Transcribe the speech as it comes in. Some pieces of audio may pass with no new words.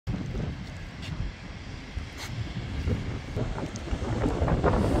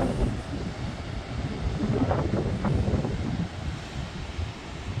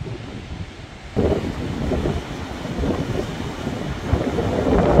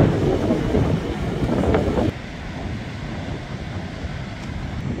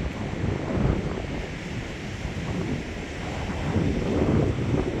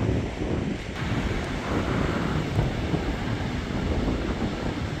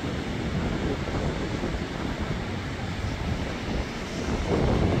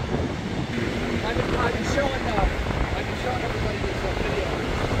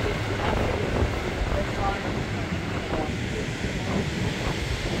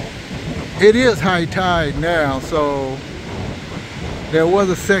It is high tide now, so there was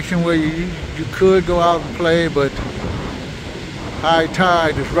a section where you could go out and play, but high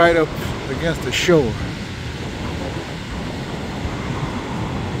tide is right up against the shore.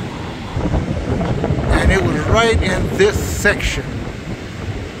 And it was right in this section.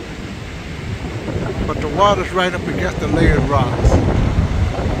 But the water's right up against the layered rocks.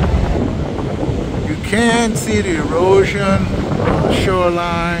 You can see the erosion on the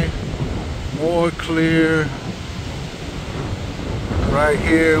shoreline more clear right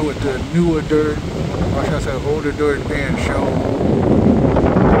here with the newer dirt, or should I say older dirt being shown.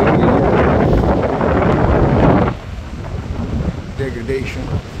 Degradation.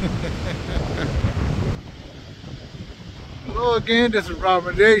 Hello again, this is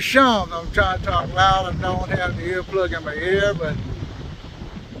Robert J. Shum. I'm trying to talk loud. I don't have the earplug in my ear, but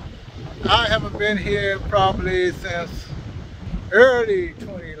I haven't been here probably since early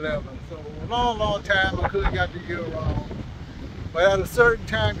 2011. So a long time I could have got the year wrong. But at a certain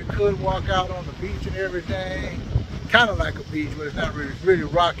time you could walk out on the beach and everything. Kind of like a beach, but it's not really, it's really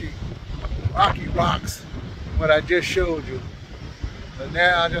rocky rocks, what I just showed you. But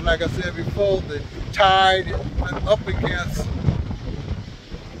now, just like I said before, the tide went up against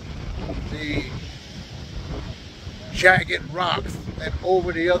the jagged rocks and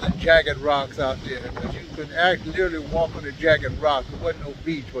over the other jagged rocks out there. Because you could actually literally walk on the jagged rocks. There wasn't no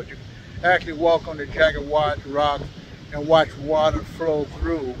beach, but you could actually walk on the jagged rocks and watch water flow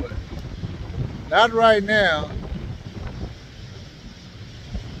through. But not right now.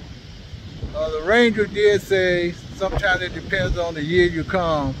 The ranger did say sometimes it depends on the year you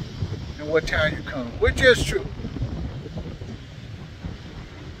come and what time you come, which is true.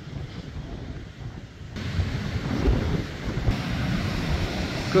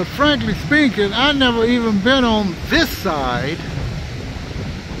 Because frankly speaking, I never even been on this side.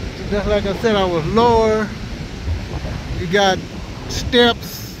 Just like I said, I was lower. You got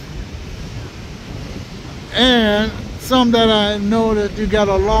steps and some that I know that you got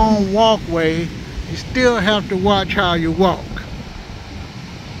a long walkway. You still have to watch how you walk.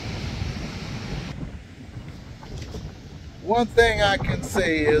 One thing I can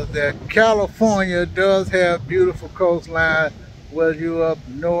say is that California does have beautiful coastline, whether you're up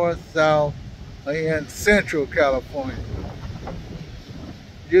north, south, or in central California.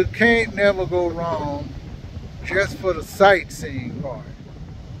 You can't never go wrong just for the sightseeing part.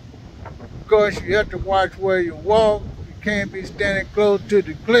 Of course, you have to watch where you walk. You can't be standing close to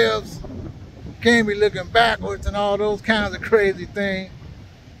the cliffs. You can't be looking backwards and all those kinds of crazy things.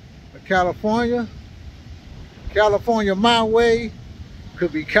 But California my way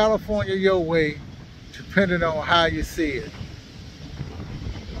could be California your way, depending on how you see it.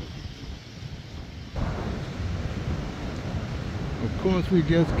 Of course, we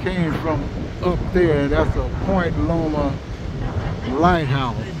just came from up there. That's a Point Loma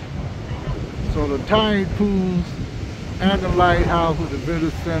lighthouse. So the Tidepools and the lighthouse with the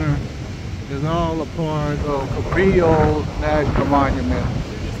visitor center is all a part of Cabrillo National Monument.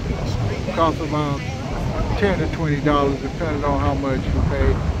 It costs about $10 to $20 depending on how much you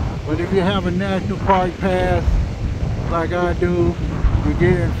pay. But if you have a national park pass like I do, you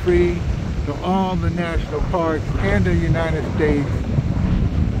get in free to all the national parks in the United States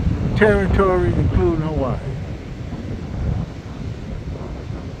territories, including Hawaii.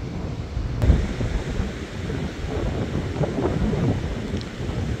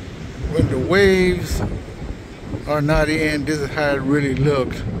 When the waves are not in, this is how it really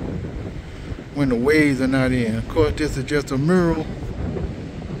looks when the waves are not in. Of course, this is just a mural,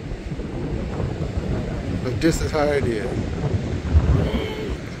 but this is how it is.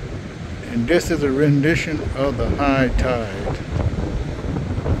 And this is a rendition of the high tide.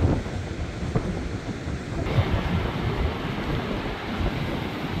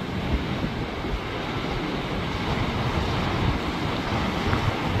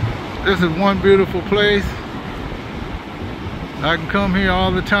 This is one beautiful place. I can come here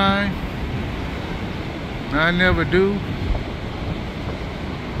all the time. I never do.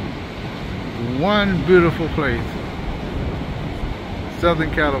 One beautiful place.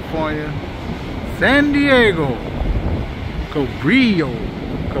 Southern California, San Diego, Cabrillo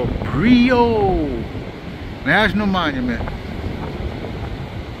National Monument.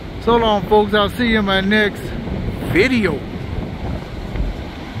 So long, folks. I'll see you in my next video.